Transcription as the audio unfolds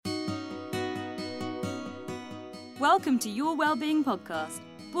Welcome to Your Wellbeing Podcast,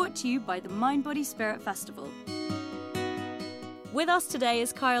 brought to you by the Mind Body Spirit Festival. With us today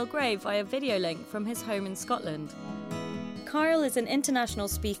is Kyle Gray via video link from his home in Scotland. Kyle is an international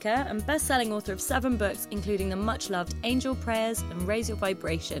speaker and best-selling author of 7 books, including the much-loved Angel Prayers and Raise Your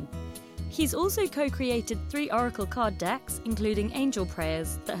Vibration. He's also co-created 3 oracle card decks, including Angel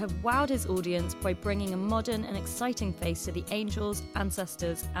Prayers, that have wowed his audience by bringing a modern and exciting face to the angels,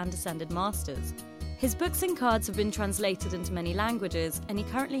 ancestors, and ascended masters. His books and cards have been translated into many languages, and he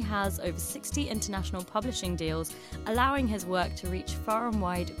currently has over 60 international publishing deals, allowing his work to reach far and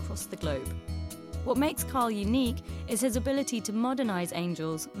wide across the globe. What makes Kyle unique is his ability to modernise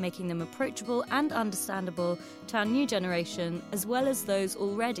angels, making them approachable and understandable to our new generation, as well as those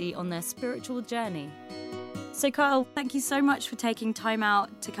already on their spiritual journey. So Kyle, thank you so much for taking time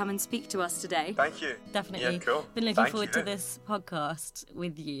out to come and speak to us today. Thank you. Definitely. Yeah, cool. Been looking forward to this podcast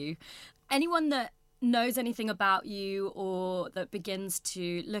with you. Anyone that knows anything about you or that begins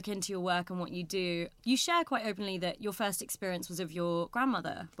to look into your work and what you do, you share quite openly that your first experience was of your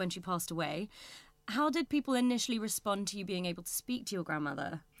grandmother when she passed away. How did people initially respond to you being able to speak to your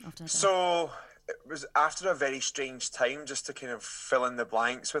grandmother after her death? So it was after a very strange time, just to kind of fill in the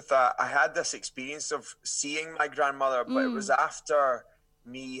blanks with that. I had this experience of seeing my grandmother, but it was after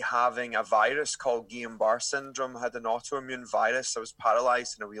me having a virus called Guillain-Barré syndrome. I had an autoimmune virus. I was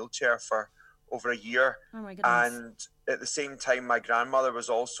paralysed in a wheelchair for over a year. Oh my goodness. And at the same time, my grandmother was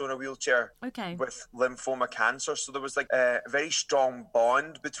also in a wheelchair with lymphoma cancer. So there was like a very strong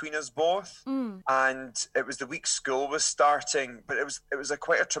bond between us both. And it was the week school was starting, but it was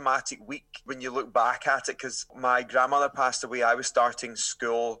quite a traumatic week when you look back at it, because my grandmother passed away. I was starting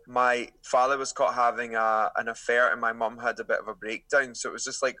school. My father was caught having an affair, and my mum had a bit of a breakdown. So it was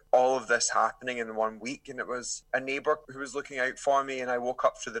just like all of this happening in one week. And it was a neighbour who was looking out for me, and I woke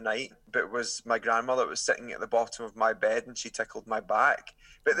up through the night. But it was my grandmother that was sitting at the bottom of my bed, and she tickled my back.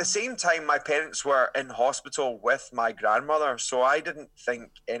 But at the same time, my parents were in hospital with my grandmother, so I didn't think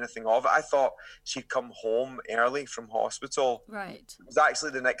anything of it. I thought she'd come home early from hospital. Right. It was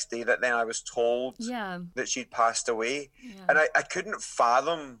actually the next day that then I was told that she'd passed away. And I couldn't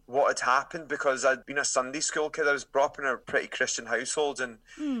fathom what had happened, because I'd been a Sunday school kid. I was brought up in a pretty Christian household, and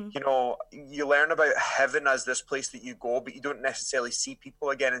you know, you learn about heaven as this place that you go, but you don't necessarily see people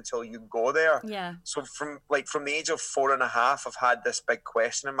again until you go there. So from the age of 4.5, I've had this big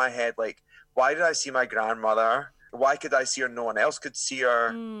question in my head, like, why did I see my grandmother? Why could I see her? No one else could see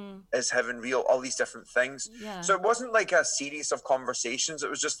her. Is heaven real? All these different things. So it wasn't like a series of conversations. It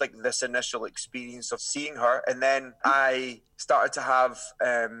was just like this initial experience of seeing her. And then I started to have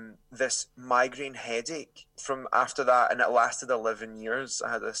this migraine headache from after that. And it lasted 11 years.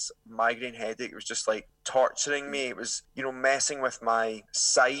 I had this migraine headache. It was just like torturing me. It was, you know, messing with my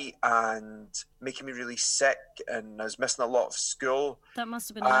sight and making me really sick, and I was missing a lot of school. That must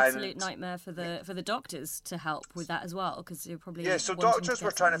have been an absolute nightmare for the doctors to help with that as well, because you're probably so doctors were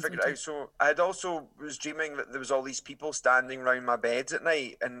trying to figure it out. So I had also was dreaming that there was all these people standing around my bed at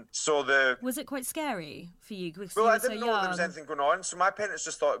night, and so was it quite scary for you? Well, I didn't know there was anything going on, so my parents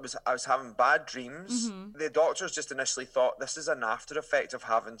just thought I was having bad dreams. The doctors just initially thought this is an after effect of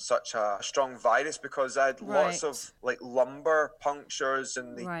having such a strong virus, because I had lots of like lumbar punctures,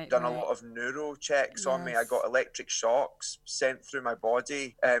 and they'd done a lot of neuro checks on me. I got electric shocks sent through my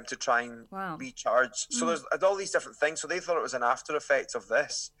body to try and recharge. So I had all these different things. So they thought it was an after effect of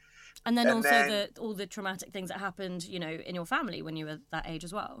this. And then all the traumatic things that happened, you know, in your family when you were that age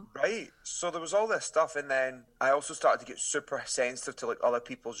as well. Right. So there was all this stuff. And then I also started to get super sensitive to like other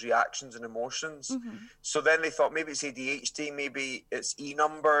people's reactions and emotions. So then they thought maybe it's ADHD, maybe it's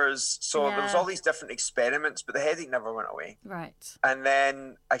E-numbers. So there was all these different experiments, but the headache never went away. Right. And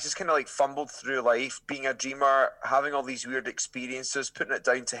then I just kind of like fumbled through life, being a dreamer, having all these weird experiences, putting it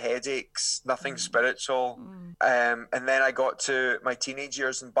down to headaches, nothing spiritual. And then I got to my teenage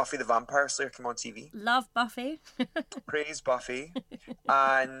years, and Buffy the Vampire Slayer came on TV. Love Buffy. Praise Buffy.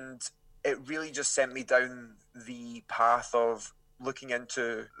 And it really just sent me down the path of looking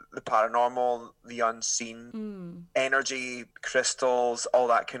into the paranormal, the unseen, energy, crystals, all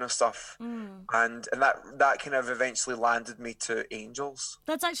that kind of stuff. And that kind of eventually landed me to angels.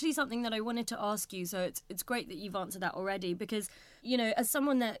 That's actually something that I wanted to ask you. So it's great that you've answered that already, because, you know, as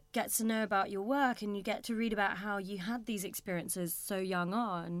someone that gets to know about your work and you get to read about how you had these experiences so young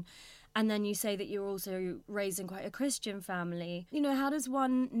on, and then you say that you're also raised in quite a Christian family. You know, how does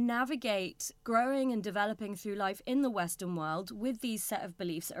one navigate growing and developing through life in the Western world with these set of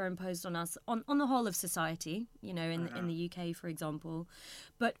beliefs that are imposed on us on the whole of society, you know, in the UK, for example,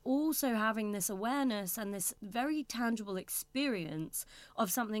 but also having this awareness and this very tangible experience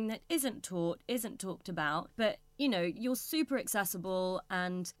of something that isn't taught, isn't talked about, but you know, you're super accessible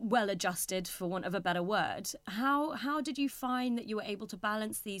and well-adjusted, for want of a better word. How did you find that you were able to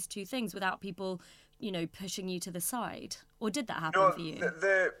balance these two things without people, you know, pushing you to the side? Or did that happen for you?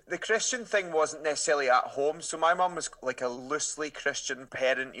 The Christian thing wasn't necessarily at home. So my mum was like a loosely Christian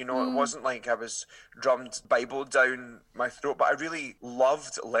parent, you know. It wasn't like I was drummed Bible down my throat, but I really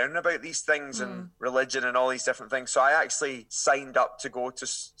loved learning about these things and religion and all these different things. So I actually signed up to go to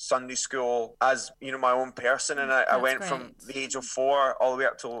Sunday school as, you know, my own person. And I went from the age of 4 all the way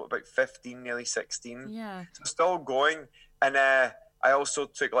up to about 15, nearly 16. Yeah. So still going. And I also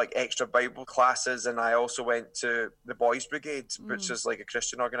took like extra Bible classes, and I also went to the Boys Brigade, which is like a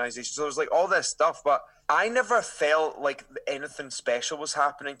Christian organization. So there was like all this stuff, but I never felt like anything special was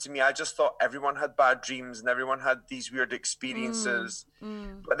happening to me. I just thought everyone had bad dreams and everyone had these weird experiences.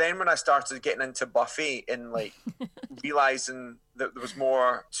 But then when I started getting into Buffy and like realizing that there was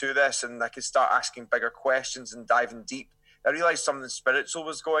more to this and I could start asking bigger questions and diving deep, I realised something spiritual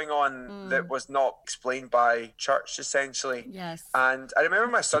was going on that was not explained by church, essentially. Yes. And I remember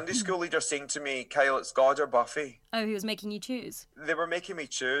my Sunday school leader saying to me, Kyle, it's God or Buffy. Oh, he was making you choose? They were making me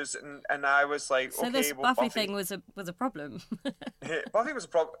choose, and I was like, so okay, this well, Buffy thing was a problem. Buffy was a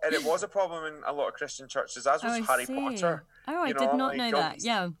problem, and it was a problem in a lot of Christian churches, as was Harry Potter. Oh, I did not know that.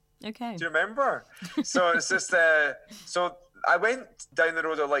 Yeah, okay. Do you remember? So it's just, so I went down the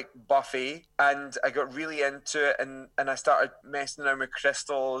road of like Buffy, and I got really into it, and I started messing around with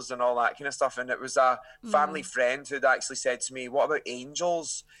crystals and all that kind of stuff. And it was a family friend who'd actually said to me, "What about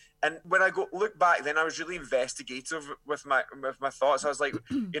angels?" And when I look back, then I was really investigative with my thoughts. I was like,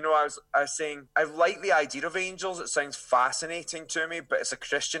 you know, I was saying, I like the idea of angels. It sounds fascinating to me, but it's a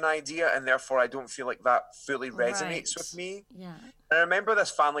Christian idea, and therefore I don't feel like that fully resonates with me. Yeah. And I remember this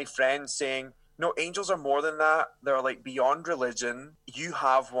family friend saying, no, angels are more than that. They're like beyond religion. You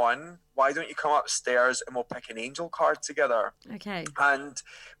have one. Why don't you come upstairs and we'll pick an angel card together? Okay. And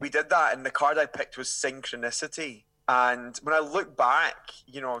we did that, and the card I picked was synchronicity. And when I look back,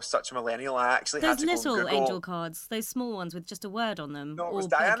 you know, such a millennial, I actually had to go little Google. angel cards, those small ones with just a word on them. No, it was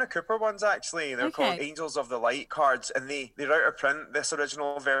Diana Cooper ones, actually. They're called Angels of the Light cards, and they're out of print, this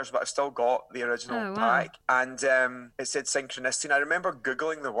original version, but I've still got the original pack. And it said synchronicity, and I remember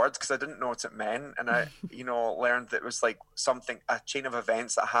Googling the words because I didn't know what it meant, and I, you know, learned that it was like something, a chain of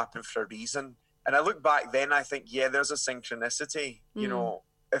events that happened for a reason. And I look back then, I think, yeah, there's a synchronicity, you know,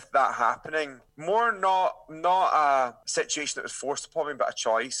 if that happening. More not a situation that was forced upon me, but a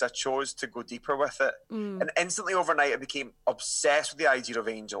choice. I chose to go deeper with it. And instantly overnight I became obsessed with the idea of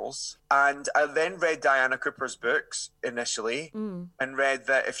angels. And I then read Diana Cooper's books initially and read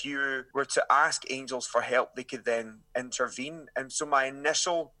that if you were to ask angels for help, they could then intervene. And so my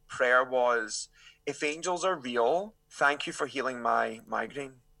initial prayer was, if angels are real, thank you for healing my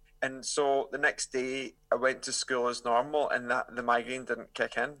migraine. And so the next day I went to school as normal, and the migraine didn't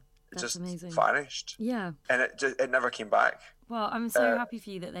kick in. It just vanished. Yeah. And it never came back. Well, I'm so happy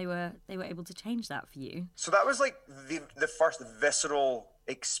for you that they were able to change that for you. So that was like the first visceral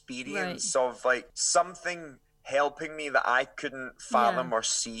experience of like something helping me that I couldn't fathom or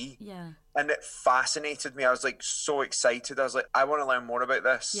see. Yeah. And it fascinated me. I was like so excited. I was like, I want to learn more about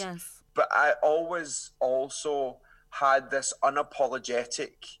this. Yes. But I always also had this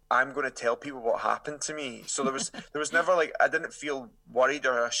unapologetic, I'm going to tell people what happened to me. So there was never like, I didn't feel worried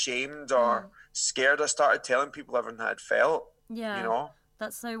or ashamed or scared. I started telling people everything that I'd felt. Yeah. You know?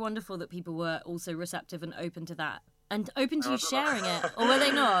 That's so wonderful that people were also receptive and open to that. And open to you sharing it. Or were they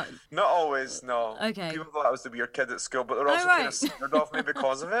not? Not always, no. Okay. People thought I was the weird kid at school, but they're also kind of scared of me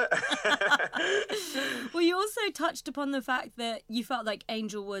because of it. Well, you also touched upon the fact that you felt like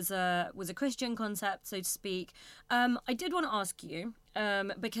angel was a Christian concept, so to speak. I did want to ask you,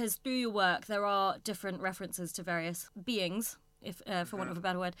 because through your work there are different references to various beings, if for want of a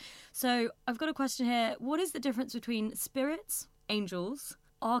better word. So I've got a question here. What is the difference between spirits, angels,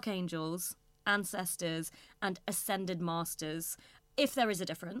 archangels, ancestors, and ascended masters, if there is a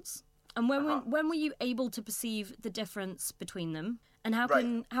difference? And when were you able to perceive the difference between them? And how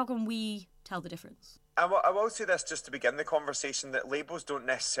can we tell the difference? I will say this just to begin the conversation, that labels don't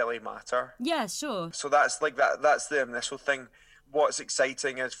necessarily matter. Yeah, sure. So that's the initial thing. What's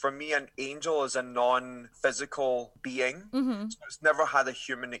exciting is, for me, an angel is a non-physical being. So it's never had a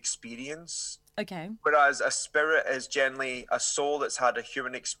human experience. Okay. Whereas a spirit is generally a soul that's had a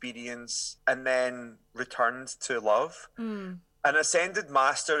human experience and then returned to love. An ascended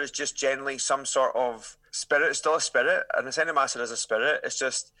master is just generally some sort of spirit. It's still a spirit. An ascended master is a spirit. It's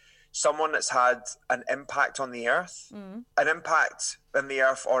just someone that's had an impact on the earth, an impact in the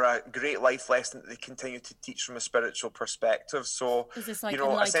earth, or a great life lesson that they continue to teach from a spiritual perspective. So, is this like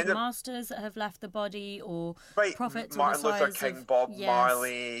enlightened masters that have left the body, or prophets, Martin Luther King, Bob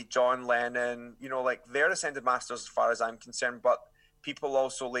Marley, John Lennon, like they're ascended masters as far as I'm concerned, but people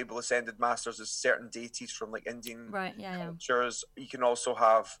also label ascended masters as certain deities from like Indian cultures. You can also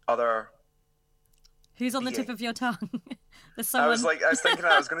have other. Who's on the tip of your tongue? I was thinking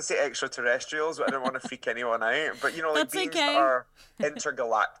I was going to say extraterrestrials, but I didn't want to freak anyone out. But like beings that are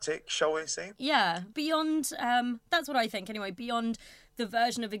intergalactic, shall we say? Yeah, beyond. That's what I think anyway. Beyond the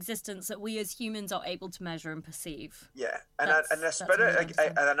version of existence that we as humans are able to measure and perceive. Yeah, and a spirit,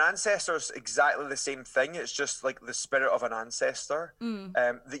 and an ancestor is exactly the same thing. It's just like the spirit of an ancestor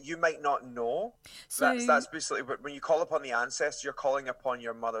that you might not know. So that's basically when you call upon the ancestor, you're calling upon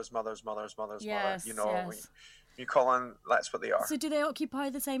your mother's mother. Yes. You call on, that's what they are. So do they occupy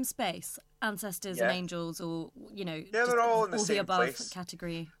the same space, ancestors and angels, or they're all in the same above place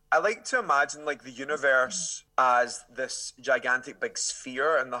category? I like to imagine like the universe as this gigantic big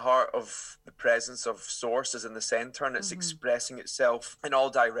sphere, and the heart of the presence of source is in the center, and it's expressing itself in all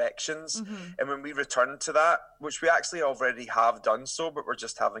directions. And when we return to that, which we actually already have done so, but we're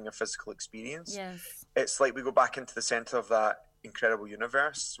just having a physical experience, it's like we go back into the center of that incredible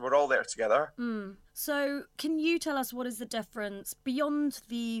universe. We're all there together. So can you tell us what is the difference beyond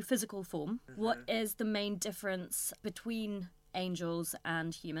the physical form? What is the main difference between angels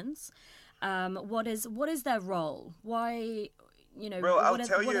and humans? What is their role? Why, I'll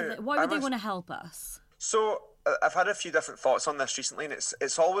tell you. Why would they want to help us? So I've had a few different thoughts on this recently, and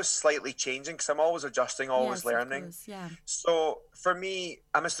it's always slightly changing because I'm always adjusting, always learning. Of course, So for me,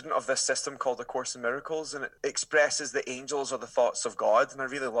 I'm a student of this system called A Course in Miracles, and it expresses the angels are the thoughts of God, and I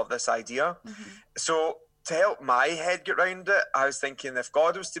really love this idea. So to help my head get around it, I was thinking if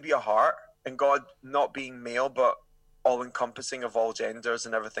God was to be a heart, and God not being male but all-encompassing of all genders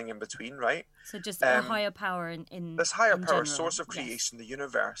and everything in between, right? So just a higher power in this higher in power, general. source of creation, the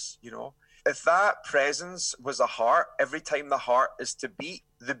universe, If that presence was a heart, every time the heart is to beat,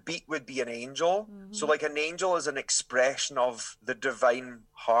 the beat would be an angel. So like an angel is an expression of the divine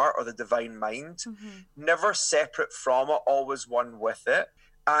heart or the divine mind, never separate from it, always one with it.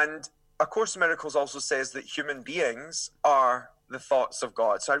 And A Course in Miracles also says that human beings are the thoughts of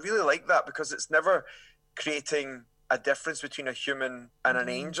God. So I really like that because it's never creating a difference between a human and an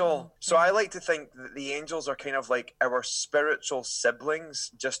angel. So I like to think that the angels are kind of like our spiritual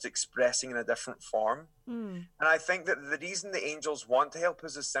siblings, just expressing in a different form. And I think that the reason the angels want to help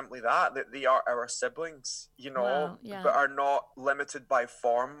us is simply that they are our siblings, but are not limited by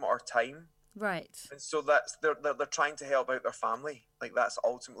form or time. Right. And so that's they're trying to help out their family. Like that's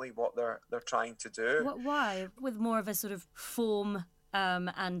ultimately what they're trying to do. Why? With more of a sort of form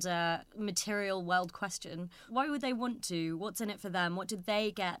and material world question, why would they want to? What's in it for them? What did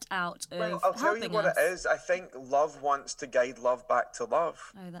they get out of helping us? I'll tell you what it is. I think love wants to guide love back to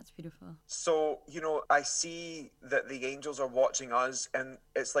love. Oh, that's beautiful. So, I see that the angels are watching us, and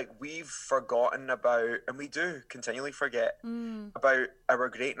it's like we've forgotten about, and we do continually forget about our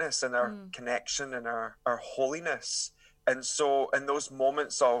greatness and our connection and our holiness. And so in those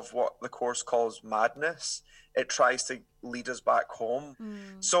moments of what the Course calls madness, it tries to lead us back home.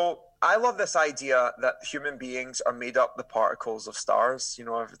 So I love this idea that human beings are made up the particles of stars. I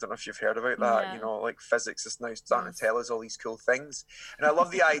don't know if you've heard about that. Like physics is now starting to tell us all these cool things. And I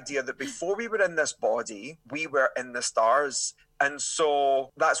love the idea that before we were in this body, we were in the stars. And so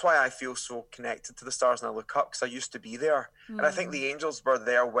that's why I feel so connected to the stars, and I look up because I used to be there. And I think the angels were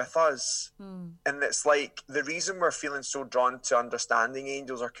there with us. And it's like the reason we're feeling so drawn to understanding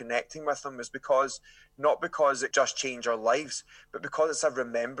angels or connecting with them is not because it just changed our lives, but because it's a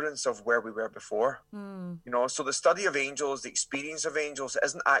remembrance of where we were before. So the study of angels, the experience of angels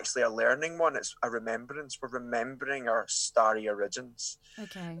isn't actually a learning one, it's a remembrance. We're remembering our starry origins.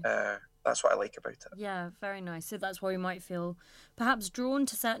 Okay. That's what I like about it. Yeah, very nice. So that's why we might feel perhaps drawn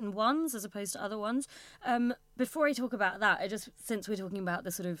to certain ones as opposed to other ones. Before I talk about that, since we're talking about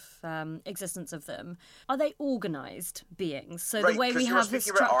the sort of existence of them, are they organised beings? So the way we have this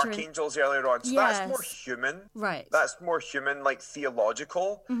structure. About archangels earlier on, so that's more human. Right. That's more human, like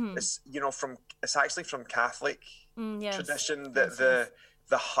theological. It's it's actually from Catholic tradition that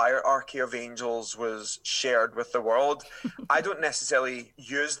the hierarchy of angels was shared with the world. I don't necessarily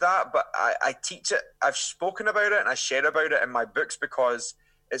use that, but I teach it. I've spoken about it and I share about it in my books because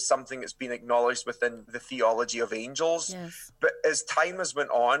it's something that's been acknowledged within the theology of angels. Yes. But as time has went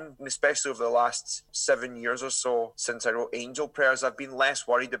on, and especially over the last 7 years or so since I wrote Angel Prayers, I've been less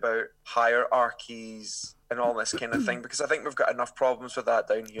worried about hierarchies and all this kind of thing, because I think we've got enough problems with that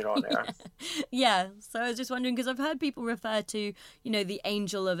down here on Earth. Yeah, so I was just wondering, because I've heard people refer to, the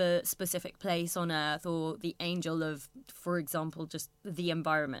angel of a specific place on Earth, or the angel of, for example, just the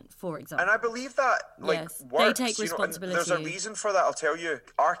environment, for example. And I believe that, yes, works. They take responsibility. There's a reason for that, I'll tell you.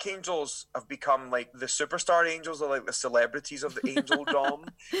 Archangels have become like the superstar angels, are like the celebrities of the angeldom.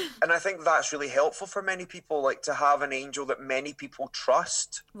 And I think that's really helpful for many people, like to have an angel that many people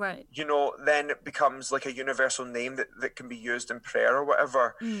trust. Right. Then it becomes like a universal name that can be used in prayer or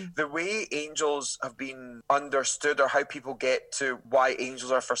whatever. The way angels have been understood, or how people get to why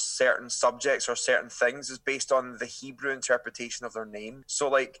angels are for certain subjects or certain things, is based on the Hebrew interpretation of their name. So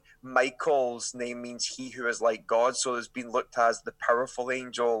like Michael's name means he who is like God, so it's been looked at as the powerful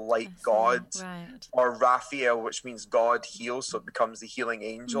angel, like God. Right. Or Raphael, which means God heals, so it becomes the healing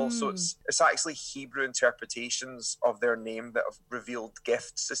angel. So it's actually Hebrew interpretations of their name that have revealed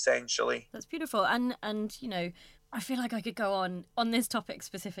gifts, essentially. That's beautiful. And I feel like I could go on this topic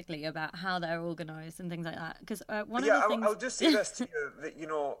specifically about how they're organised and things like that. Because one of the things... I'll just say this to you,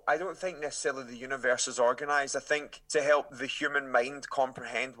 that, I don't think necessarily the universe is organised. I think to help the human mind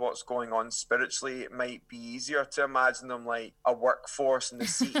comprehend what's going on spiritually, it might be easier to imagine them like a workforce, and the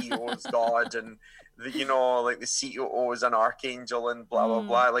CEO is God, and the CEO is an archangel, and blah, blah,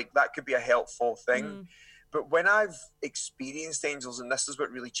 blah. Like, that could be a helpful thing. But when I've experienced angels, and this is what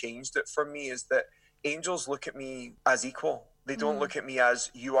really changed it for me, is that angels look at me as equal. They don't look at me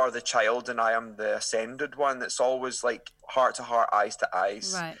as, you are the child and I am the ascended one. It's always like heart to heart, eyes to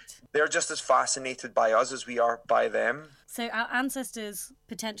eyes. Right. They're just as fascinated by us as we are by them. So our ancestors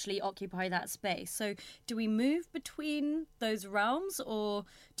potentially occupy that space. So do we move between those realms, or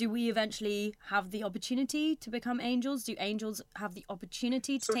do we eventually have the opportunity to become angels? Do angels have the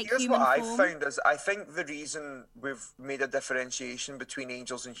opportunity to take human form? Here's what I've found is, I think the reason we've made a differentiation between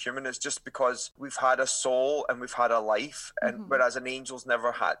angels and human is just because we've had a soul and we've had a life, and whereas an angel's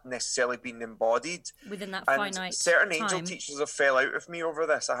never had necessarily been embodied within that finite time. Certain angel teachers have fell out with me over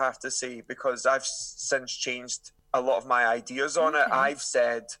this, I have to say, because I've since changed a lot of my ideas on it. I've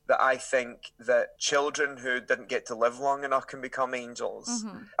said that I think that children who didn't get to live long enough can become angels.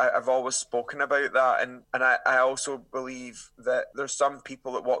 I've always spoken about that, and I also believe that there's some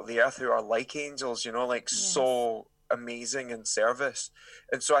people that walk the earth who are like angels, so amazing in service.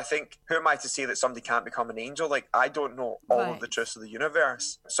 And so I think, who am I to say that somebody can't become an angel? Like, I don't know all of the truths of the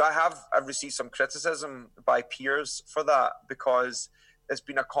universe. So I've received some criticism by peers for that, because it's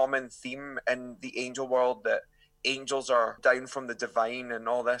been a common theme in the angel world that angels are down from the divine and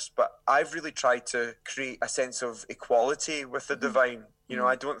all this, but I've really tried to create a sense of equality with the divine.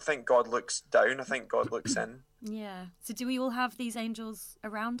 I don't think God looks down, I think God looks in. Yeah. So do we all have these angels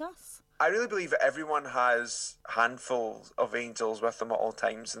around us? I really believe that everyone has handfuls of angels with them at all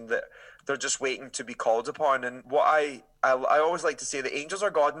times, and that they're just waiting to be called upon. And what I always like to say, that angels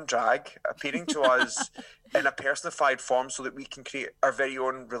are God in drag, appearing to us in a personified form so that we can create our very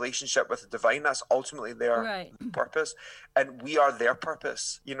own relationship with the divine. That's ultimately their purpose. And we are their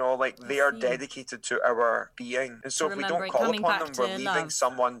purpose. They are dedicated to our being. And so if we don't call upon them, we're leaving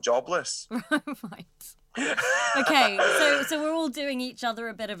someone jobless. Right. Okay, so we're all doing each other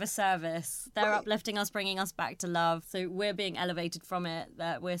a bit of a service. They're uplifting us, bringing us back to love. So we're being elevated from it,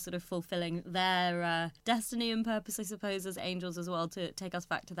 that we're sort of fulfilling their destiny and purpose, I suppose, as angels as well, to take us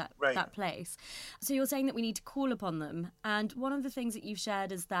back to that place. So you're saying that we need to call upon them. And one of the things that you've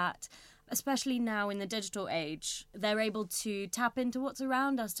shared is that, especially now in the digital age, they're able to tap into what's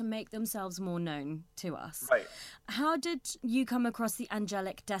around us to make themselves more known to us. Right. How did you come across the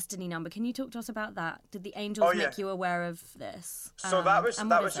angelic destiny number? Can you talk to us about that? Did the angels make you aware of this? So that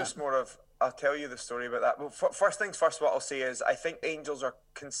was just more of, I'll tell you the story about that. Well, first things first, what I'll say is, I think angels are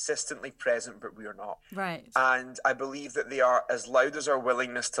consistently present, but we are not. Right. And I believe that they are as loud as our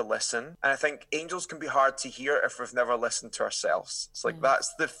willingness to listen. And I think angels can be hard to hear if we've never listened to ourselves. It's like,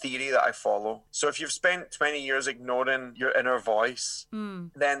 that's the theory that I follow. So if you've spent 20 years ignoring your inner voice,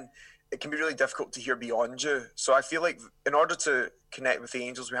 then it can be really difficult to hear beyond you. So I feel like in order to connect with the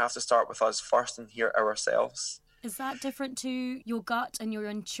angels, we have to start with us first and hear ourselves. Is that different to your gut and your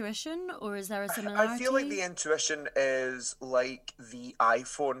intuition, or is there a similarity? I feel like the intuition is like the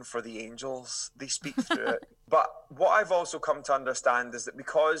iPhone for the angels. They speak through it. But what I've also come to understand is that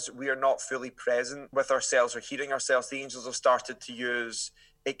because we are not fully present with ourselves or hearing ourselves, the angels have started to use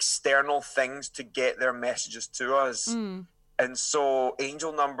external things to get their messages to us. And so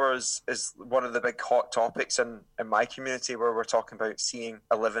angel numbers is one of the big hot topics in my community, where we're talking about seeing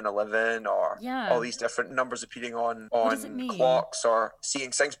 1111 or all these different numbers appearing on clocks, or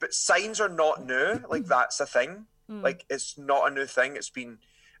seeing signs. But signs are not new. Like, that's a thing. Like, it's not a new thing. It's been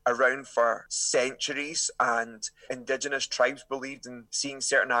around for centuries, and indigenous tribes believed in seeing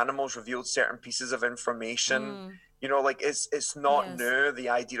certain animals revealed certain pieces of information. You know, like it's not new, the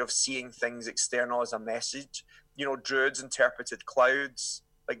idea of seeing things external as a message. You know, Druids interpreted clouds,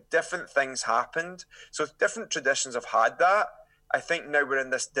 like different things happened. So different traditions have had that. I think now we're in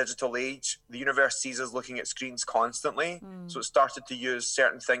this digital age, the universe sees us looking at screens constantly. So it started to use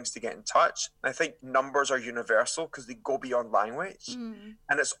certain things to get in touch. And I think numbers are universal because they go beyond language. And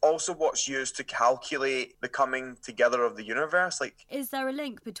it's also what's used to calculate the coming together of the universe. Like, is there a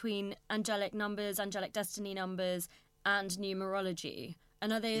link between angelic numbers, angelic destiny numbers, and numerology?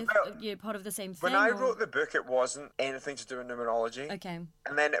 And are they part of the same thing? When I wrote the book, it wasn't anything to do with numerology. Okay.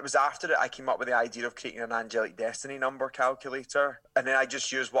 And then it was after it I came up with the idea of creating an angelic destiny number calculator. And then I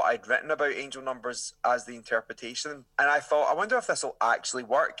just used what I'd written about angel numbers as the interpretation. And I thought, I wonder if this will actually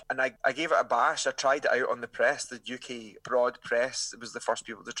work. And I gave it a bash. I tried it out on the press, the UK Broad Press. It was the first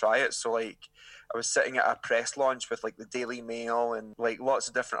people to try it. So, like, I was sitting at a press launch with like the Daily Mail and like lots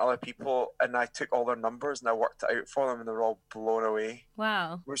of different other people, and I took all their numbers and I worked it out for them, and they were all blown away.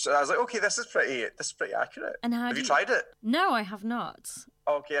 Wow. Which I was like, okay, this is pretty accurate. And have you tried it? No, I have not.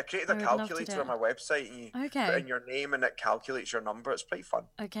 Okay, I created a calculator on my website, and you put in your name and it calculates your number. It's pretty fun.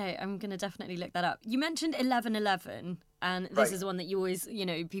 Okay, I'm going to definitely look that up. You mentioned 1111, and this is one that you always, you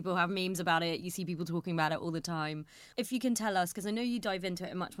know, people have memes about it. You see people talking about it all the time. If you can tell us, because I know you dive into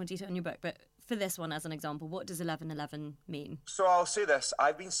it in much more detail in your book, but for this one as an example, what does 1111 mean? So I'll say this.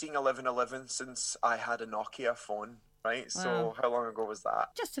 I've been seeing 1111 since I had a Nokia phone. Right, wow. So how long ago was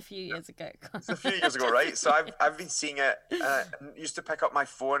that? Just a few years ago. It's a few years ago, right? So I've been seeing it. Used to pick up my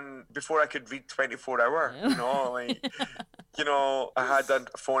phone before I could read 24-hour. You know, like you know, I had a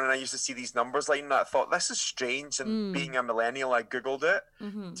phone and I used to see these numbers line, and I thought this is strange. And being a millennial, I googled it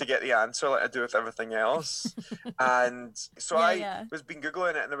to get the answer, like I do with everything else. And so I was been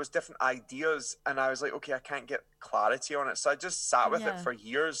googling it, and there was different ideas, and I was like, okay, I can't get clarity on it. So I just sat with it for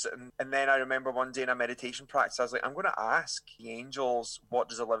years, and then I remember one day in a meditation practice, I was like, I'm going to ask the angels, what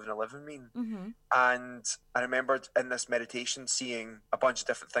does 1111 mean? And I remembered in this meditation seeing a bunch of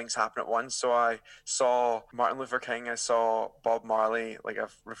different things happen at once. So I saw Martin Luther King, I saw Bob Marley, like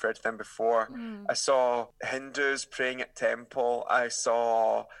I've referred to them before. I saw Hindus praying at temple. I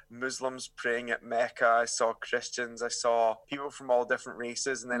saw Muslims praying at Mecca. I saw Christians. I saw people from all different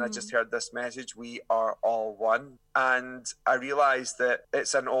races. And then I just heard this message, we are all one. And I realised that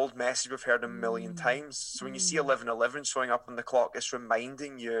it's an old message we've heard a million times. So when you see 1111 showing up on the clock, it's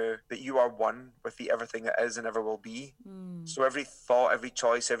reminding you that you are one with the everything that is and ever will be. So every thought, every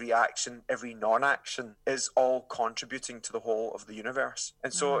choice, every action, every non-action is all contributing to the whole of the universe.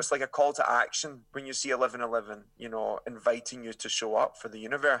 And so it's like a call to action when you see 1111, you know, inviting you to show up for the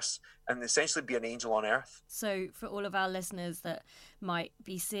universe and essentially be an angel on earth. So for all of our listeners that might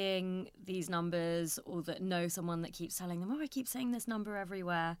be seeing these numbers or that know someone that keeps telling them, oh, I keep saying this number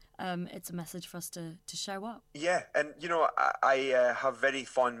everywhere, it's a message for us to show up. Yeah, and you know, I have very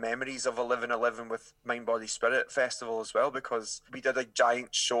fond memories of 1111 with Mind Body Spirit Festival as well, because we did a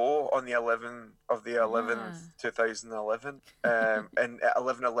giant show on the 11th of the 11th, 2011, and at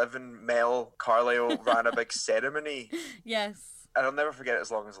 1111 Mel Carlisle ran a big ceremony. Yes. And I'll never forget it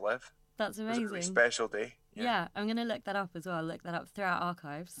as long as I live. That's amazing. It was a really special day. Yeah, I'm going to look that up as well. Look that up through our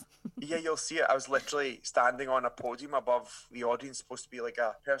archives. Yeah, you'll see it. I was literally standing on a podium above the audience, supposed to be like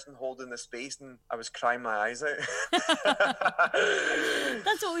a person holding the space, and I was crying my eyes out.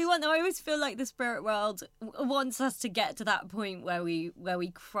 That's what we want, though. I always feel like the spirit world wants us to get to that point where we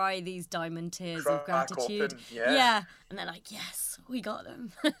cry these diamond tears of gratitude. Open. Yeah. And they're like, yes, we got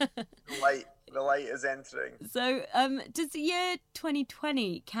them. The light is entering. So does the year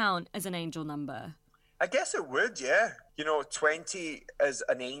 2020 count as an angel number? I guess it would, yeah. You know, 20 is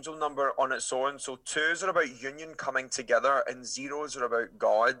an angel number on its own. So 2s are about union coming together and 0s are about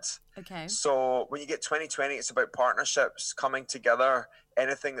God. Okay. So when you get 2020, it's about partnerships coming together.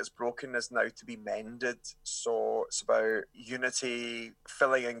 Anything that's broken is now to be mended. So it's about unity,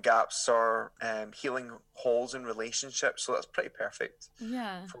 filling in gaps, or healing holes in relationships. So that's pretty perfect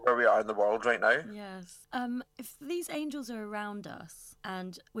for where we are in the world right now. Yes. If these angels are around us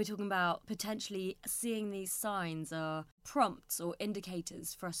and we're talking about potentially seeing these signs or prompts or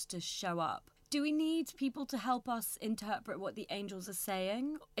indicators for us to show up, do we need people to help us interpret what the angels are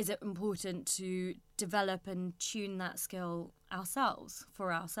saying? Is it important to develop and tune that skill ourselves,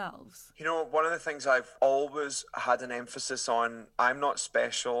 for ourselves? You know, one of the things I've always had an emphasis on, I'm not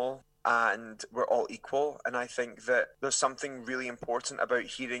special. and we're all equal. And I think that there's something really important about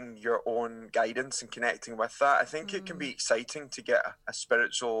hearing your own guidance and connecting with that. I think it can be exciting to get a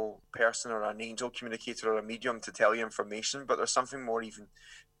spiritual person or an angel communicator or a medium to tell you information, but there's something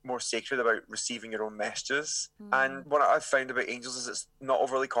more sacred about receiving your own messages. And what I've found about angels is it's not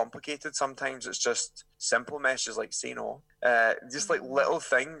overly complicated. Sometimes it's just simple messages like say no, just like little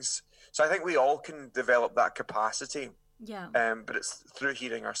things. So I think we all can develop that capacity. Yeah. But it's through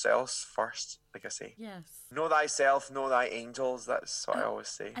hearing ourselves first, like I say. Yes. Know thyself, know thy angels. That's what I always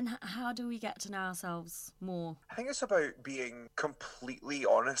say. And how do we get to know ourselves more? I think it's about being completely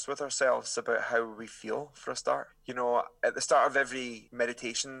honest with ourselves about how we feel, for a start. You know, at the start of every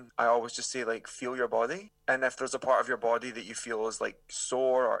meditation, I always just say, like, feel your body. And if there's a part of your body that you feel is, like,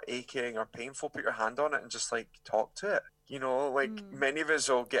 sore or aching or painful, put your hand on it and just, like, talk to it. You know, like many of us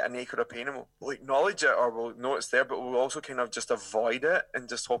will get an ache or a pain and we'll acknowledge it or we'll know it's there, but we'll also kind of just avoid it and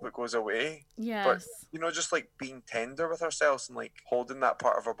just hope it goes away. Yes. But, you know, just like being tender with ourselves and like holding that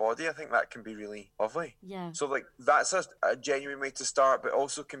part of our body, I think that can be really lovely. Yeah. So like that's a genuine way to start, but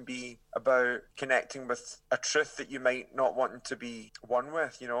also can be about connecting with a truth that you might not want to be one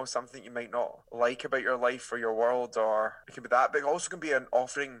with, you know, something you might not like about your life or your world, or it can be that, but it also can be an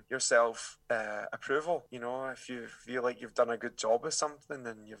offering yourself approval. You know, if you feel like you've done a good job with something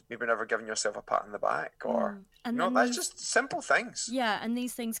and you've maybe never given yourself a pat on the back, or and you know, that's just simple things. Yeah, and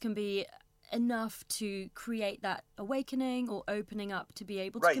these things can be enough to create that awakening or opening up to be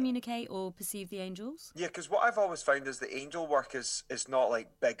able to communicate or perceive the angels. Yeah, because what I've always found is the angel work is not like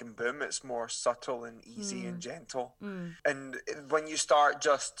big and boom, it's more subtle and easy and gentle. And when you start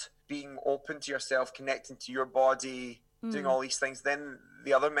just being open to yourself, connecting to your body, doing all these things, then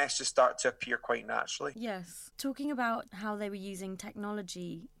the other messages start to appear quite naturally. Yes. Talking about how they were using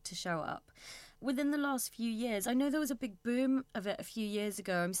technology to show up, within the last few years, I know there was a big boom of it a few years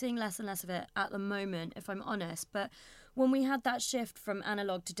ago. I'm seeing less and less of it at the moment, if I'm honest. But when we had that shift from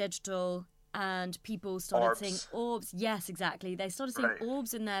analog to digital and people started seeing orbs, yes, exactly. They started seeing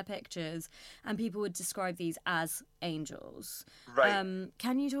orbs in their pictures and people would describe these as angels. Right.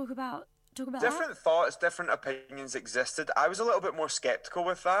 Can you talk about different thoughts, different opinions existed. I was a little bit more skeptical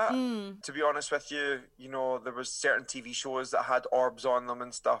with that, to be honest with you. You know, there was certain TV shows that had orbs on them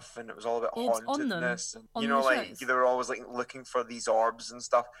and stuff, and it was all about hauntedness. And, you know, like they were always like looking for these orbs and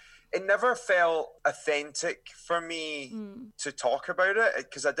stuff. It never felt authentic for me to talk about it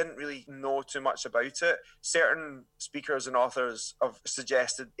because I didn't really know too much about it. Certain speakers and authors have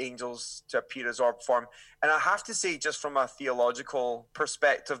suggested angels to appear as orb form. And I have to say, just from a theological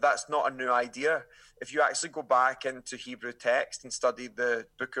perspective, that's not a new idea. If you actually go back into Hebrew text and study the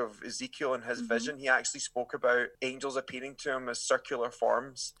book of Ezekiel and his vision, he actually spoke about angels appearing to him as circular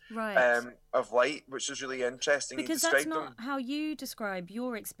forms of light, which is really interesting. Because that's not how you describe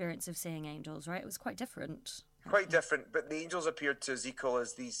your experience of seeing angels, right? It was quite different. Quite different, but the angels appeared to Ezekiel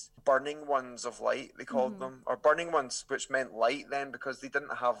as these burning ones of light, they called them, or burning ones, which meant light then because they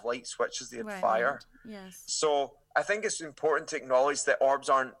didn't have light switches, they had fire. Yes. So I think it's important to acknowledge that orbs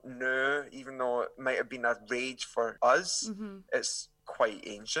aren't new, even though it might have been a rage for us. It's quite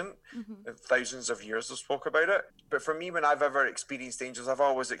ancient. Thousands of years have spoke about it. But for me, when I've ever experienced angels, I've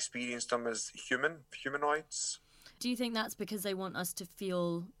always experienced them as humanoids. Do you think that's because they want us to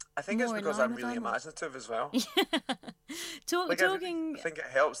feel? I think it's because I'm really imaginative as well. Talking. I think it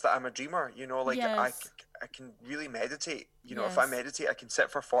helps that I'm a dreamer. You know, like I can really meditate. You know, if I meditate, I can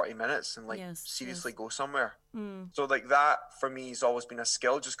sit for 40 minutes and seriously go somewhere. So like that for me has always been a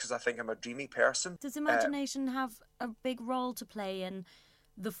skill, just because I think I'm a dreamy person. Does imagination have a big role to play in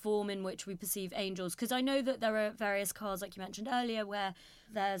the form in which we perceive angels? Because I know that there are various cards, like you mentioned earlier, where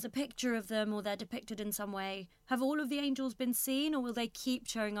there's a picture of them or they're depicted in some way. Have all of the angels been seen, or will they keep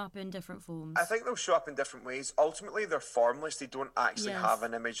showing up in different forms? I think they'll show up in different ways. Ultimately, they're formless. They don't actually have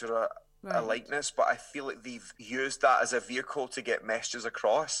an image or a likeness, but I feel like they've used that as a vehicle to get messages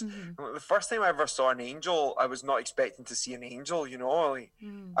across. The first time I ever saw an angel, I was not expecting to see an angel, you know.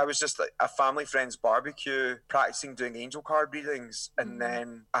 I was just like a family friend's barbecue practicing doing angel card readings, and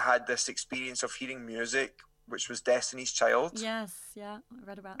then I had this experience of hearing music, which was Destiny's Child. Yes, I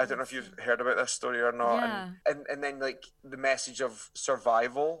read about that. I don't know if you've heard about this story or not. Yeah. And then like the message of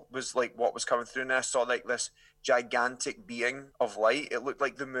survival was like what was coming through, and I saw like this gigantic being of light. It looked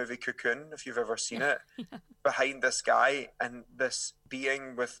like the movie Cocoon, if you've ever seen it, behind this guy, and this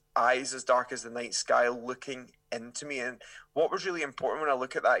being with eyes as dark as the night sky looking into me. And what was really important when I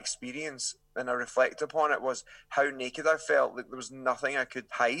look at that experience and I reflect upon it was how naked I felt. Like there was nothing I could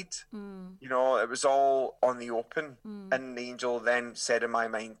hide. You know, it was all on the open. And the angel then said in my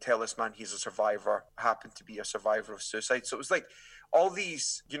mind, tell this man he's a survivor, happened to be a survivor of suicide. So it was like all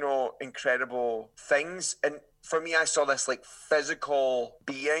these, you know, incredible things. And for me, I saw this like physical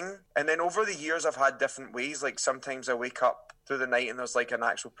being. And then over the years, I've had different ways. Like sometimes I wake up through the night and there's like an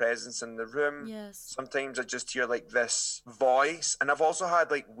actual presence in the room. Yes. Sometimes I just hear like this voice. And I've also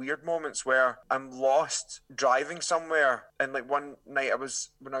had like weird moments where I'm lost driving somewhere. And like one night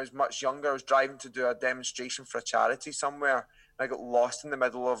when I was much younger, I was driving to do a demonstration for a charity somewhere. And I got lost in the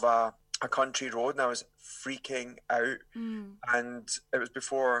middle of a country road and I was freaking out. And it was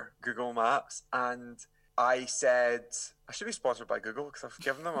before Google Maps. And I said, I should be sponsored by Google because I've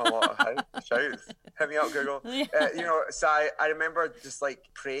given them a lot of shouts. Hit me up, Google. You know, so I remember just like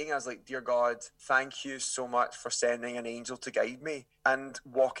praying. I was like, dear God, thank you so much for sending an angel to guide me. And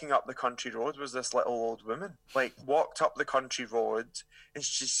walking up the country road was this little old woman, like walked up the country road and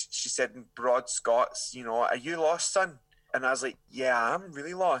she said in broad Scots, you know, are you lost, son? And I was like, yeah, I'm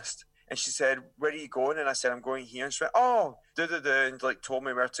really lost. And she said, where are you going? And I said, I'm going here. And she went, oh, and like told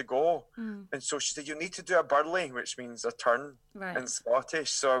me where to go. And so she said, you need to do a burley, which means a turn in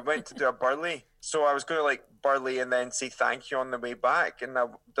Scottish. So I went to do a burley. So I was going to like burley and then say thank you on the way back. And I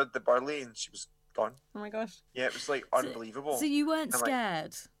did the burley and she was gone. Oh my gosh. Yeah, it was like unbelievable. So you weren't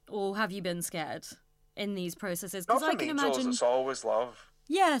scared, or have you been scared in these processes? Because I can imagine it's always love.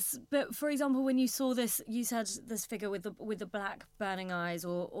 Yes, but for example, when you saw this, you said this figure with the black burning eyes,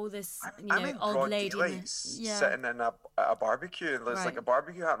 or this old lady sitting in a barbecue, and there's like a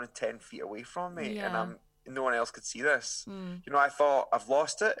barbecue happening 10 feet away from me, and no one else could see this. You know, I thought I've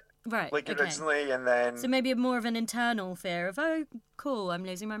lost it, originally, and then so maybe more of an internal fear of, oh, cool, I'm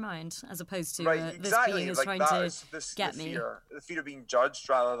losing my mind, as opposed to this being is trying to get me. The fear of being judged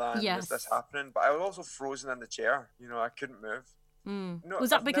rather than this happening. But I was also frozen in the chair. You know, I couldn't move. No,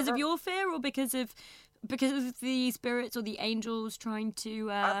 was that because of your fear, or because of the spirits or the angels trying to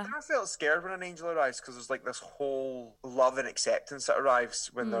I never felt scared when an angel arrives, because there's like this whole love and acceptance that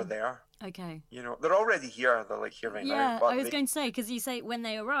arrives when they're there. Okay. You know, they're already here. They're like here right now. Yeah, I was going to say, because you say when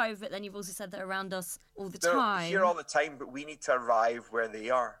they arrive, but then you've also said they're around us all the time. They're here all the time, but we need to arrive where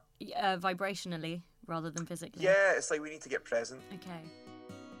they are. Vibrationally rather than physically. Yeah, it's like we need to get present. Okay.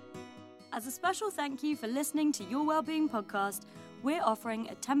 As a special thank you for listening to Your Wellbeing Podcast, we're offering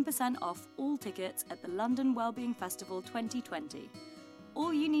a 10% off all tickets at the London Wellbeing Festival 2020.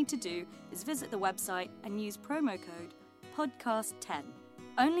 All you need to do is visit the website and use promo code PODCAST10.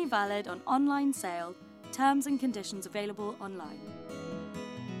 Only valid on online sale. Terms and conditions available online.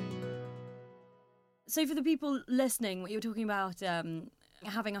 So for the people listening, what you're talking about,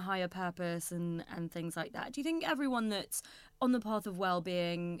 having a higher purpose and things like that, do you think everyone that's on the path of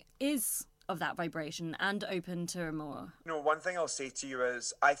well-being is of that vibration and open to more? You know, one thing I'll say to you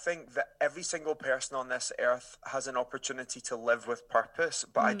is I think that every single person on this earth has an opportunity to live with purpose,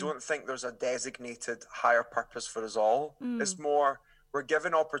 but I don't think there's a designated higher purpose for us all. It's more, we're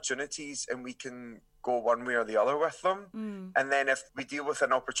given opportunities and we can go one way or the other with them. And then if we deal with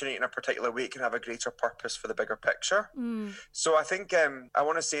an opportunity in a particular way, it can have a greater purpose for the bigger picture. So I think I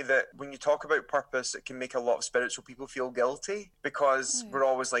want to say that when you talk about purpose, it can make a lot of spiritual people feel guilty, because we're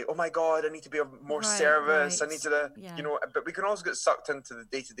always like, oh my God, I need to be of more service. I need to, you know, but we can also get sucked into the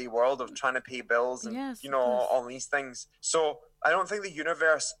day-to-day world of trying to pay bills and, you know, all these things. So I don't think the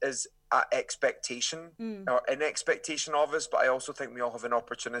universe is at expectation or in expectation of us, but I also think we all have an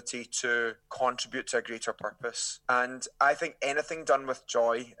opportunity to contribute to a greater purpose. And I think anything done with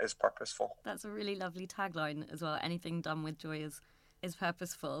joy is purposeful. That's a really lovely tagline as well. Anything done with joy is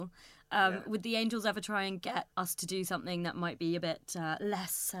purposeful. Would the angels ever try and get us to do something that might be a bit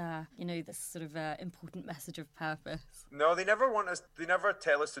less, this sort of important message of purpose? No, they never want us. They never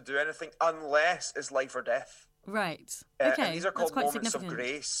tell us to do anything unless it's life or death. Right. Okay. And these are called moments of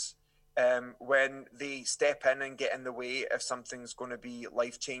grace. When they step in and get in the way if something's going to be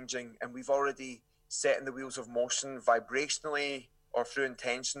life-changing, and we've already set in the wheels of motion vibrationally or through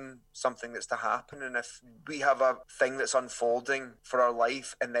intention something that's to happen, and if we have a thing that's unfolding for our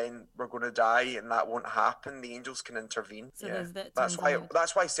life and then we're going to die and that won't happen, the angels can intervene. So that's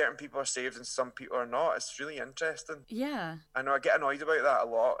why certain people are saved and some people are not. It's really interesting. Yeah, I know I get annoyed about that a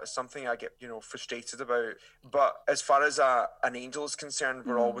lot. It's something I get frustrated about, but as far as an angel is concerned,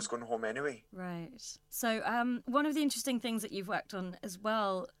 we're always going home anyway. Right. So one of the interesting things that you've worked on as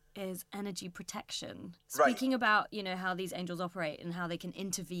well is energy protection. Speaking about, how these angels operate and how they can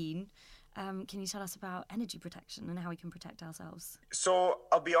intervene, can you tell us about energy protection and how we can protect ourselves? So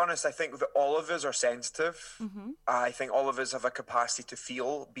I'll be honest, I think that all of us are sensitive. I think all of us have a capacity to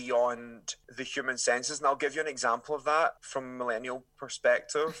feel beyond the human senses. And I'll give you an example of that from a millennial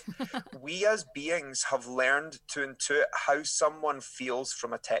perspective. We as beings have learned to intuit how someone feels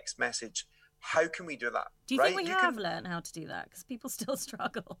from a text message how can we do that? Do you think we have learned how to do that? Because people still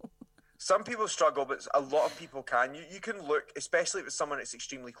struggle. Some people struggle, but a lot of people can. You can look, especially if it's someone that's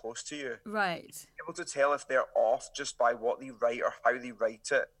extremely close to you. Right. Able to tell if they're off just by what they write or how they write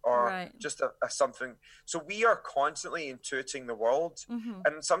it, or just a something. So we are constantly intuiting the world.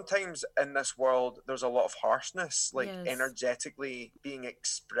 And sometimes in this world, there's a lot of harshness, like energetically being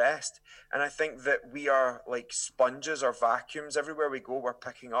expressed. And I think that we are like sponges or vacuums. Everywhere we go, we're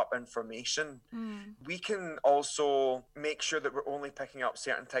picking up information. We can also make sure that we're only picking up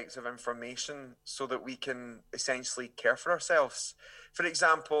certain types of information so that we can essentially care for ourselves. For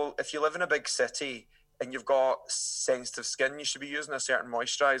example, if you live in a big city and you've got sensitive skin, you should be using a certain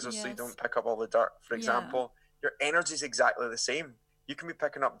moisturizer so you don't pick up all the dirt, for example. Your energy is exactly the same. You can be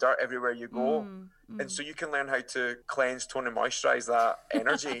picking up dirt everywhere you go. And so you can learn how to cleanse, tone and moisturize that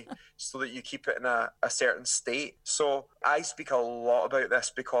energy so that you keep it in a certain state. So I speak a lot about this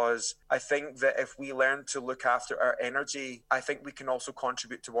because I think that if we learn to look after our energy, I think we can also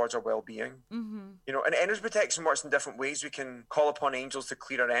contribute towards our well-being. You know, and energy protection works in different ways. We can call upon angels to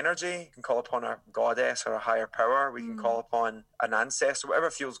clear our energy. We can call upon a goddess or a higher power. We can call upon an ancestor, whatever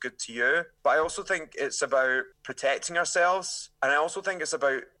feels good to you. But I also think it's about protecting ourselves. And I also think it's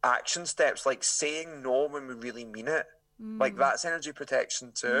about action steps, like saying no when we really mean it. Like that's energy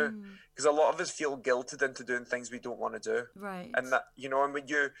protection too, because a lot of us feel guilted into doing things we don't want to do. Right. And that, you know, and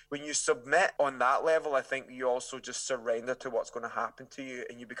when you submit on that level, I think you also just surrender to what's going to happen to you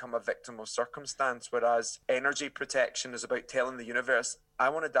and you become a victim of circumstance. Whereas energy protection is about telling the universe, I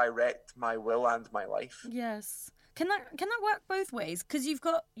want to direct my will and my life. Yes. Can that work both ways? Because you've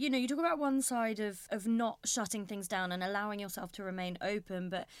got, you know, you talk about one side of not shutting things down and allowing yourself to remain open,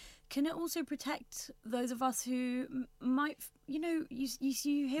 but can it also protect those of us who might, you know, you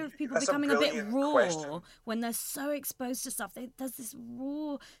hear of people becoming a bit raw when they're so exposed to stuff. There's this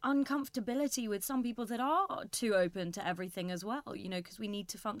raw uncomfortability with some people that are too open to everything as well, you know, because we need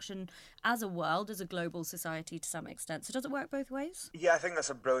to function as a world, as a global society to some extent. So does it work both ways? Yeah, I think that's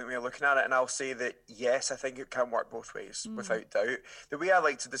a brilliant way of looking at it. And I'll say that, yes, I think it can work both ways, without doubt. The way I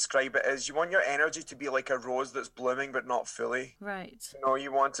like to describe it is you want your energy to be like a rose that's blooming but not fully. Right. You know,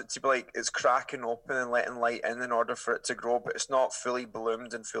 you want it to be like it's cracking open and letting light in order for it to grow, but it's not fully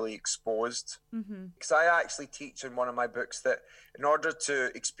bloomed and fully exposed. Because I actually teach in one of my books that in order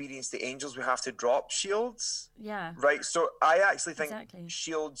to experience the angels, we have to drop shields. Yeah. Right. So I actually think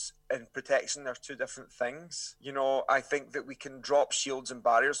shields and protection are two different things. You know, I think that we can drop shields and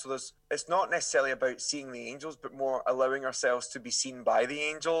barriers. So it's not necessarily about seeing the angels, but more allowing ourselves to be seen by the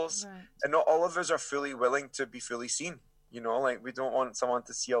angels. Right. And not all of us are fully willing to be fully seen. You know, like we don't want someone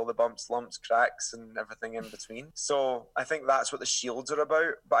to see all the bumps, lumps, cracks and everything in between. So I think that's what the shields are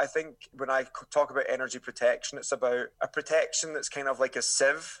about. But I think when I talk about energy protection, it's about a protection that's kind of like a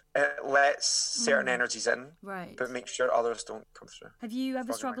sieve. It lets certain energies in, right, but make sure others don't come through. Have you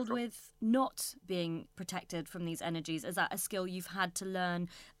ever struggled with not being protected from these energies? Is that a skill you've had to learn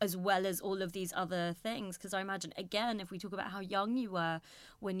as well as all of these other things? Because I imagine, again, if we talk about how young you were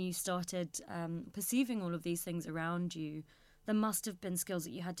when you started perceiving all of these things around you, there must have been skills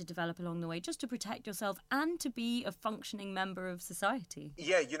that you had to develop along the way just to protect yourself and to be a functioning member of society.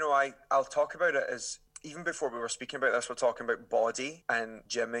 Yeah, you know, I'll talk about it as, even before we were speaking about this, we're talking about body and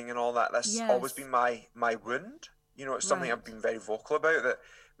gymming and all that. That's always been my wound. You know, it's something I've been very vocal about, that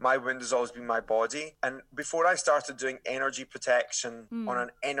my wound has always been my body. And before I started doing energy protection on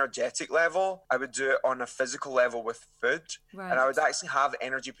an energetic level, I would do it on a physical level with food. Right. And I would actually have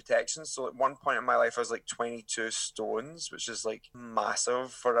energy protection. So at one point in my life, I was like 22 stones, which is like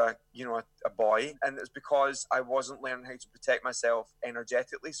massive for a boy. And it's because I wasn't learning how to protect myself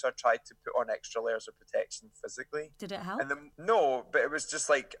energetically. So I tried to put on extra layers of protection physically. Did it help? No, but it was just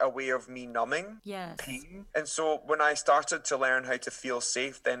like a way of me numbing pain. And so when I started to learn how to feel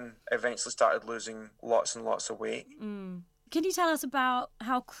safe, then eventually started losing lots and lots of weight. Can you tell us about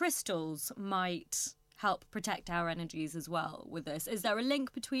how crystals might help protect our energies as well with this? Is there a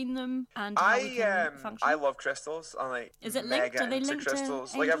link between them and how we can function? I love crystals. I'm like, is it linked? Are they linked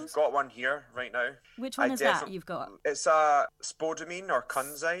crystals? To like I've got one here right now. Which one is that you've got? It's a spodumene or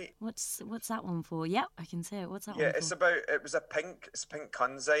kunzite. What's that one for? Yep, I can see it. What's that one for? Yeah, it's pink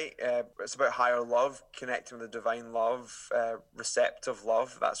kunzite. It's about higher love, connecting with the divine love, receptive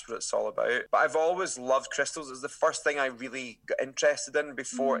love. That's what it's all about. But I've always loved crystals. It was the first thing I really got interested in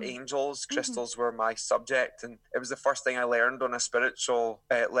before angels. Crystals were my subject, and it was the first thing I learned on a spiritual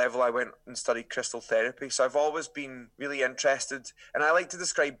level. I went and studied crystal therapy, so I've always been really interested, and I like to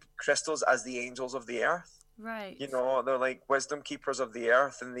describe crystals as the angels of the earth. Right. You know, they're like wisdom keepers of the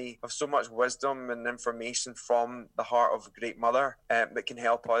earth, and they have so much wisdom and information from the heart of Great Mother that can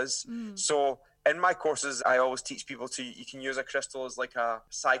help us. So in my courses, I always teach people you can use a crystal as like a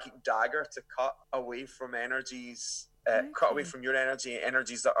psychic dagger to cut away from energies. Cut away from your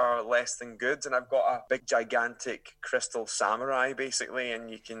energies that are less than good. And I've got a big gigantic crystal samurai basically, and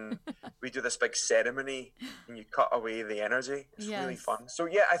we do this big ceremony and you cut away the energy. It's really fun. So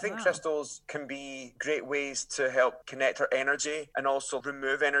yeah, I think crystals can be great ways to help connect our energy and also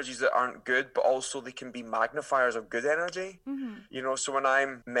remove energies that aren't good, but also they can be magnifiers of good energy. You know, so when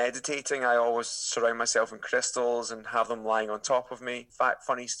I'm meditating, I always surround myself in crystals and have them lying on top of me. In fact,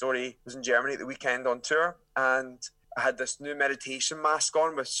 funny story, I was in Germany at the weekend on tour, and I had this new meditation mask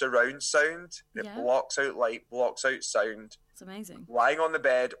on with surround sound. It blocks out light, blocks out sound. It's amazing. Lying on the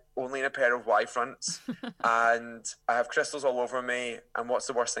bed, only in a pair of Y-fronts, and I have crystals all over me. And what's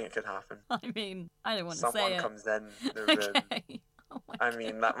the worst thing that could happen? I mean, I don't want to say it. Someone comes in the room. Oh I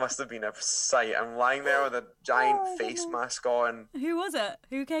mean, that must have been a sight. I'm lying there with a giant face mask on. Who was it?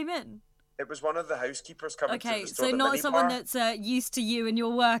 Who came in? It was one of the housekeepers coming to the store. So not someone that's used to you and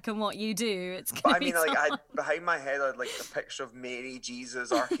your work and what you do. It's but I mean, like, behind my head, I had like a picture of Mary,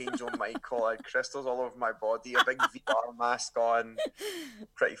 Jesus, Archangel Michael. I had crystals all over my body, a big VR mask on.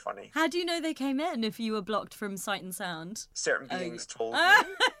 Pretty funny. How do you know they came in if you were blocked from sight and sound? Certain beings told me.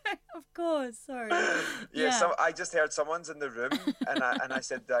 Of course, sorry. So I just heard someone's in the room, and I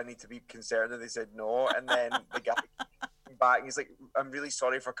said, do I need to be concerned? And they said no. And then the guy back and he's like, I'm really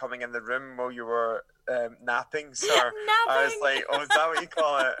sorry for coming in the room while you were napping, sir. Napping. I was like, oh, is that what you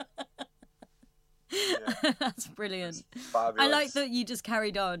call it? Yeah. That's brilliant. Fabulous. I like that you just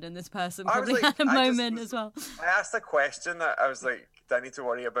carried on and this person probably had a moment as well. I asked a question that I was like, do I need to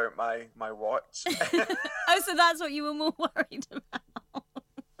worry about my watch? Oh, so that's what you were more worried about.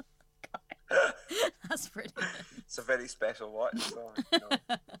 That's brilliant. It's a very special watch, so, you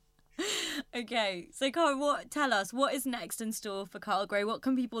know. Okay, so Carl, tell us what is next in store for Kyle Gray? What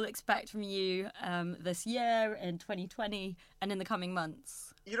can people expect from you this year, in 2020, and in the coming months?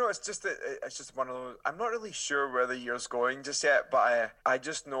 You know, it's just one of those. I'm not really sure where the year's going just yet, but I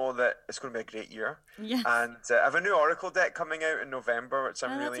just know that it's going to be a great year. Yes. And I have a new Oracle deck coming out in November, which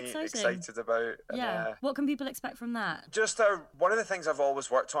I'm really excited about. Yeah. And, what can people expect from that? Just one of the things I've always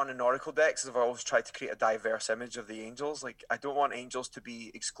worked on in Oracle decks is I've always tried to create a diverse image of the angels. Like, I don't want angels to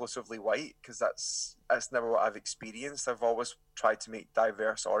be exclusively white, because that's never what I've experienced. I've always tried to make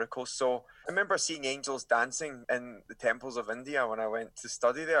diverse oracles. So I remember seeing angels dancing in the temples of India when I went to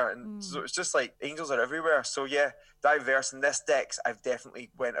study there, and so it's just like angels are everywhere. So yeah, diverse. In this decks, I've definitely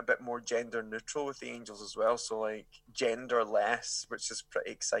went a bit more gender neutral with the angels as well. So like genderless, which is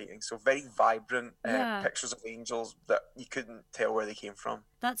pretty exciting. So very vibrant pictures of angels that you couldn't tell where they came from.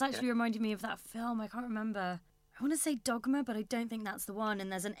 That's actually reminded me of that film. I can't remember. I want to say Dogma, but I don't think that's the one.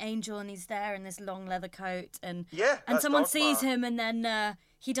 And there's an angel, and he's there in this long leather coat, and someone sees him, and then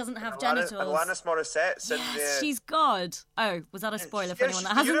he doesn't have genitals. Alanis Morissette's in there. She's God. Oh, was that a spoiler for anyone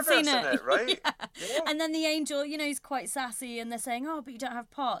that hasn't seen it? Right? Yeah. And then the angel, you know, he's quite sassy, and they're saying, "Oh, but you don't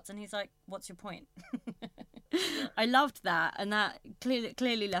have parts," and he's like, "What's your point?" I loved that, and that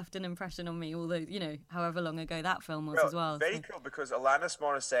clearly left an impression on me, although, you know, however long ago that film was as well. Very cool, because Alanis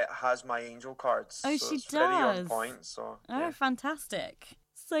Morissette has my angel cards. Oh, so she it's does. Very on point, so, fantastic.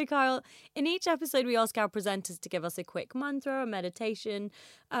 So, Kyle, in each episode, we ask our presenters to give us a quick mantra, a meditation.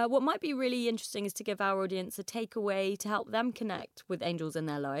 What might be really interesting is to give our audience a takeaway to help them connect with angels in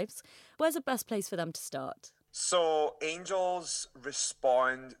their lives. Where's the best place for them to start? So angels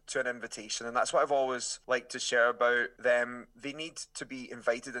respond to an invitation, and that's what I've always liked to share about them. They need to be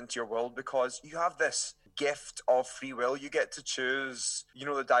invited into your world because you have this gift of free will. You get to choose, you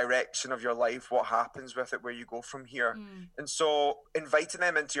know, the direction of your life, what happens with it, where you go from here. And so inviting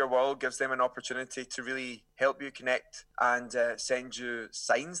them into your world gives them an opportunity to really help you connect and send you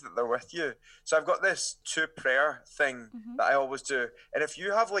signs that they're with you. So I've got this 2-prayer thing that I always do. And if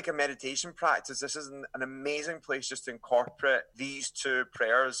you have like a meditation practice, this is an amazing place just to incorporate these 2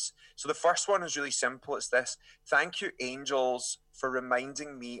 prayers. So the first one is really simple. It's this: thank you, angels, for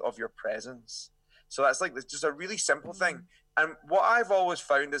reminding me of your presence. So that's like just a really simple thing. And what I've always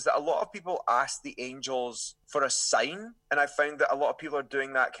found is that a lot of people ask the angels for a sign. And I found that a lot of people are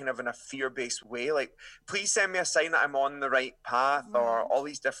doing that kind of in a fear-based way. Like, please send me a sign that I'm on the right path, or all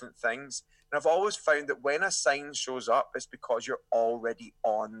these different things. And I've always found that when a sign shows up, it's because you're already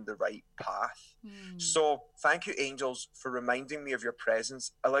on the right path. So thank you, angels, for reminding me of your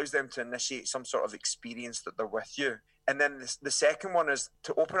presence. Allows them to initiate some sort of experience that they're with you. And then the second one is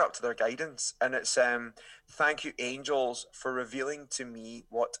to open up to their guidance. And it's, thank you, angels, for revealing to me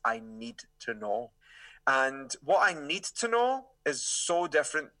what I need to know. And what I need to know is so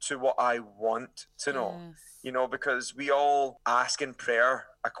different to what I want to know, you know, because we all ask in prayer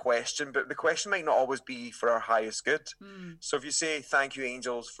a question, but the question might not always be for our highest good. So if you say, thank you,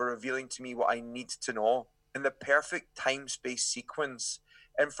 angels, for revealing to me what I need to know, in the perfect time-space sequence,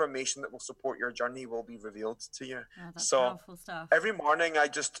 information that will support your journey will be revealed to you. Oh, that's powerful stuff. Every morning I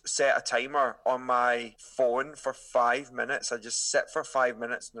just set a timer on my phone for 5 minutes. I just sit for 5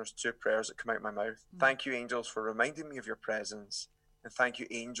 minutes and there's 2 prayers that come out of my mouth. Thank you, angels, for reminding me of your presence. And thank you,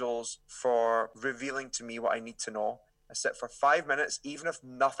 angels, for revealing to me what I need to know. I sit for 5 minutes, even if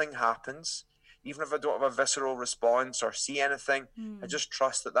nothing happens, even if I don't have a visceral response or see anything, I just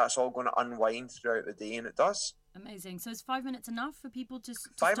trust that that's all going to unwind throughout the day, and it does. Amazing. So is 5 minutes enough for people to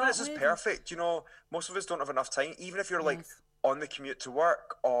 5 minutes is perfect. You know, most of us don't have enough time. Even if you're like on the commute to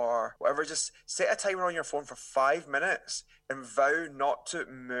work or whatever, just set a timer on your phone for 5 minutes and vow not to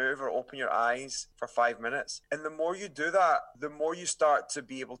move or open your eyes for 5 minutes. And the more you do that, the more you start to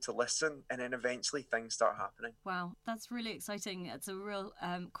be able to listen, and then eventually things start happening. Wow, that's really exciting. It's a real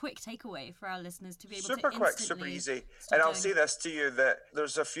quick takeaway for our listeners to be able super quick, super easy. And I'll say this to you, that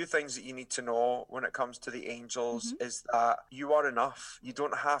there's a few things that you need to know when it comes to the angels, is that you are enough. You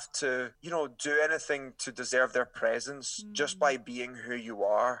don't have to, you know, do anything to deserve their presence. Just by being who you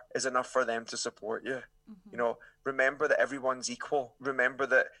are is enough for them to support you. You know, remember that everyone's equal. Remember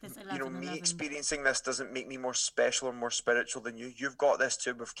that, you know, me experiencing this doesn't make me more special or more spiritual than you. You've got this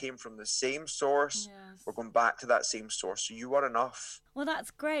too. We've came from the same source. We're going back to that same source. So you are enough. Well,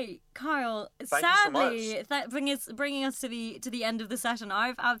 that's great, Kyle. Thank you so much. That bringing us to the end of the session.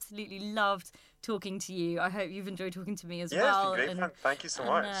 I've absolutely loved talking to you. I hope you've enjoyed talking to me as well. It's been great. Thank you so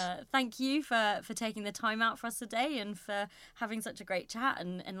much. Thank you for taking the time out for us today and for having such a great chat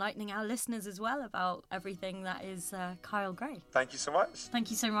and enlightening our listeners as well about everything that is Kyle Gray. Thank you so much.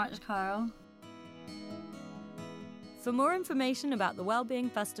 Thank you so much, Kyle. For more information about the Wellbeing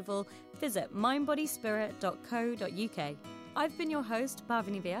Festival, visit mindbodyspirit.co.uk. I've been your host,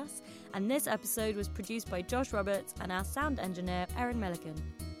 Bhavani Vyas, and this episode was produced by Josh Roberts and our sound engineer, Erin Milliken.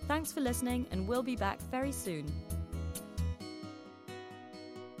 Thanks for listening, and we'll be back very soon.